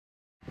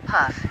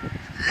Puff.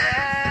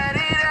 Let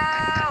it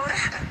out.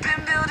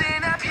 Been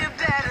building up, you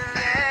better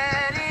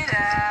let it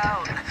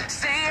out.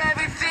 Say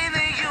everything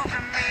that you've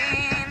been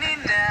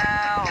meaning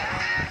now.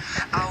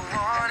 I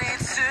want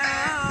it to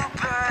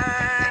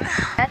burn.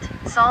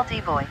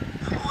 Salty boy.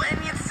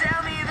 When you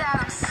tell me that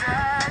I'm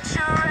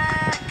such a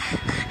wreck,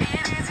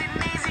 it isn't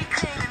easy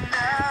cleaning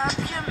up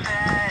your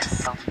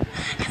mess.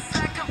 It's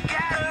like I've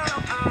got a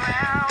rope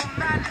around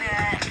my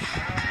neck.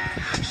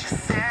 She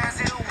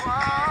says it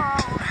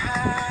won't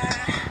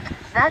hurt.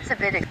 That's a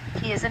bit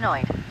he is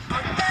annoyed.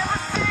 But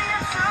everything you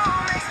do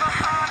makes my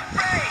heart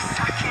race.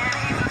 I can't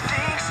even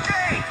think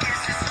straight. Is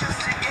this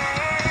just a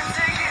game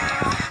to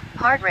you?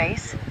 Heart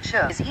race,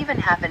 sure, is even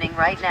happening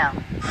right now.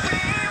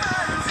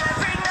 Reruns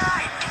every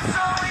night. It's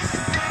always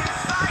the same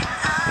fight.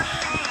 I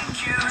think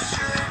you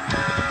should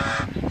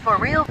know. For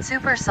real,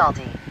 super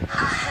salty. I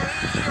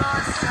hate your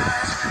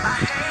touch. I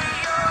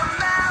hate your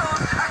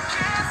mouth. I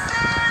can't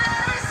stand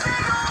every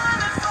single one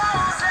that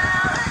falls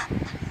out.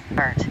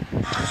 Hurt.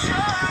 But you're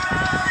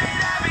all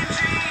that I've been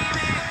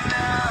dreaming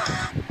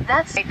of.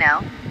 That's right now.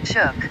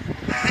 Shook.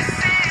 This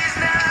is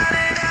not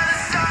another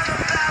song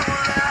about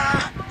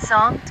love.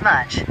 Song,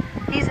 much.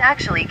 He's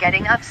actually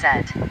getting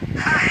upset. I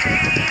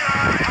hate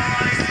your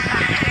voice.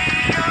 I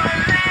hate your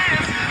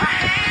lips. I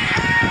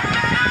hate how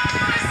I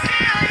wanna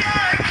steal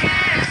your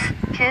kiss.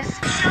 Kiss.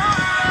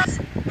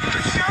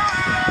 But you're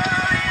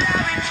all that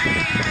I've been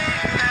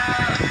dreaming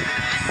of.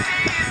 This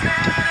is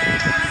not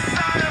another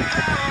song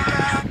about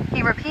love.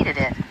 He repeated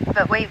it.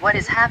 But wait, what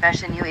is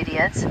happening, you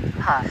idiots?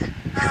 Puff.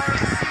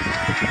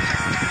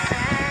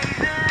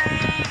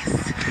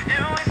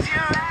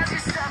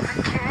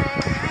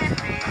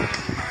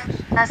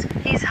 As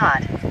he's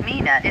hot.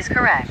 Mina is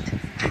correct.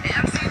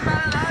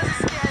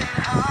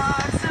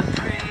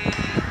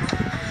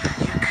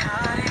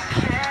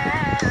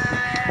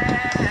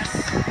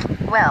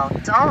 Well,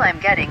 all I'm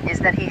getting is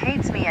that he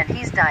hates me and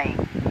he's dying.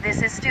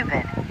 This is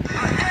stupid.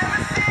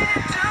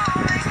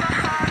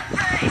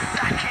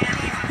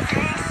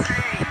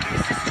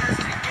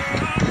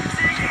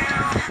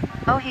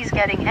 Oh, he's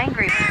getting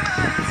angry.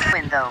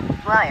 Win though,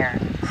 liar.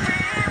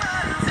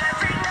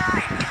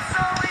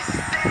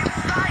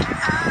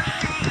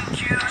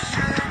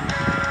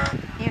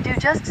 You do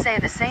just say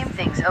the same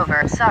things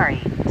over.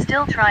 Sorry,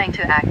 still trying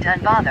to act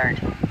unbothered.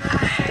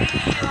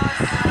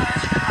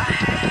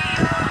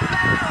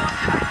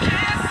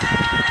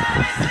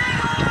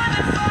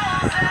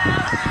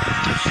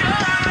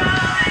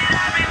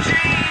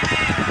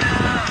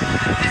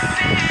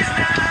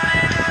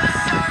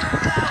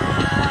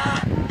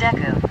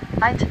 Deku.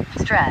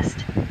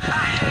 Stressed.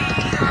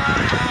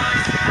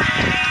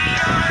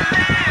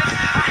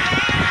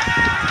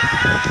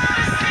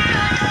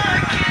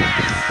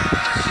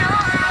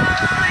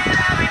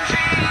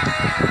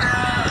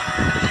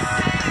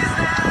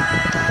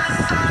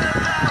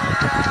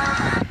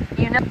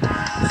 You know.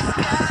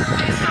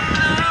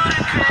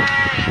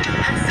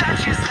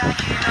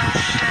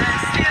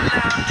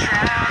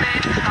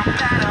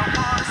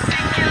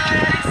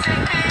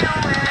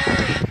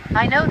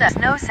 I know that's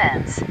no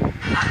sense.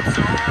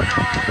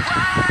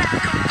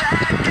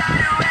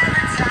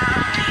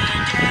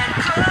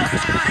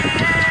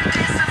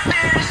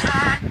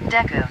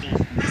 Deku.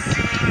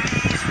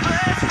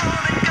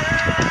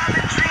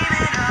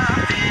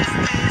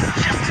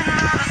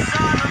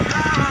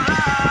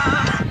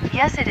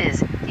 Yes it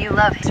is. You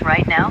love it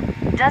right now?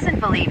 Doesn't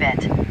believe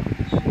it.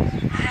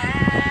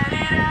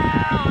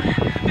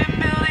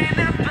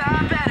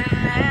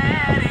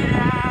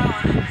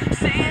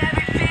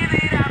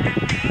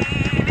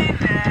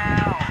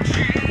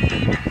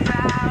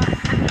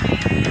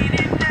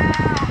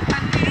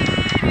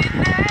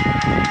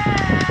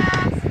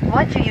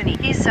 What do you need?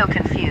 He's so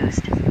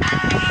confused.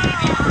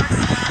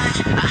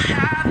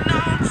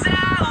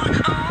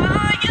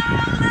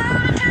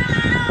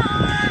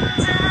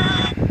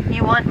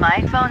 You want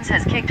my phones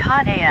has kicked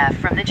hot AF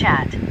from the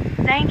chat.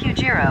 Thank you,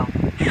 Jiro.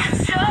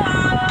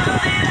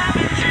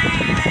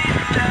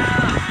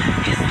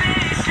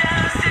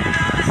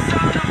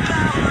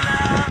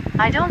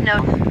 I don't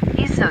know.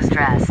 He's so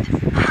stressed.